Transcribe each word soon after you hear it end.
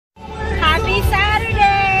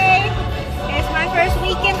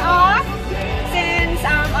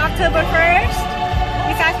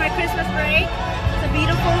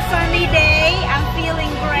sunny day. I'm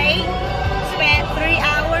feeling great. Spent 3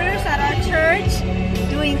 hours at our church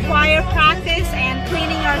doing choir practice and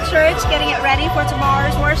cleaning our church, getting it ready for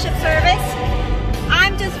tomorrow's worship service.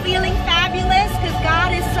 I'm just feeling fabulous because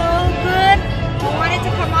God is so good. I wanted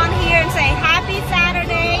to come on here and say happy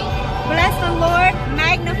Saturday. Bless the Lord,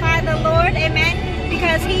 magnify the Lord, amen,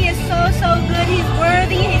 because He is so good. He's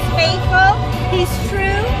worthy, He's faithful, He's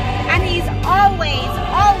true, and He's always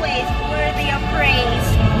worthy of praise,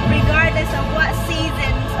 regardless of what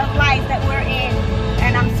seasons of life that we're in.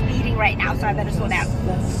 And I'm speeding right now, so I better slow down.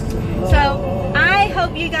 So I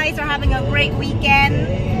hope you guys are having a great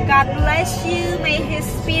weekend. God bless you. May His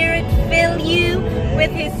Spirit fill you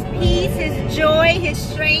with His peace, His joy, His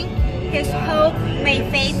strength, His hope. May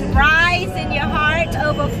faith rise in your heart,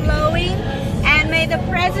 overflowing. And may the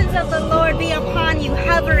presence of the Lord be upon you,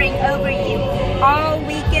 hovering over you all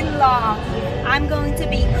weekend long. I'm going to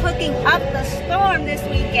be cooking up the storm this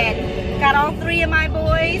weekend. Got all 3 of my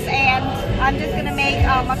boys, and I'm just going to make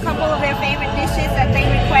a couple of their favorite dishes that they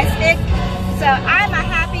requested. So I'm a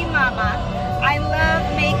happy mama. I love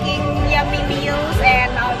making yummy meals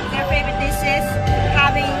and their favorite dishes,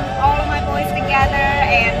 having all of my boys together,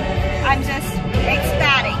 and I'm just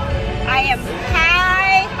ecstatic. I am happy.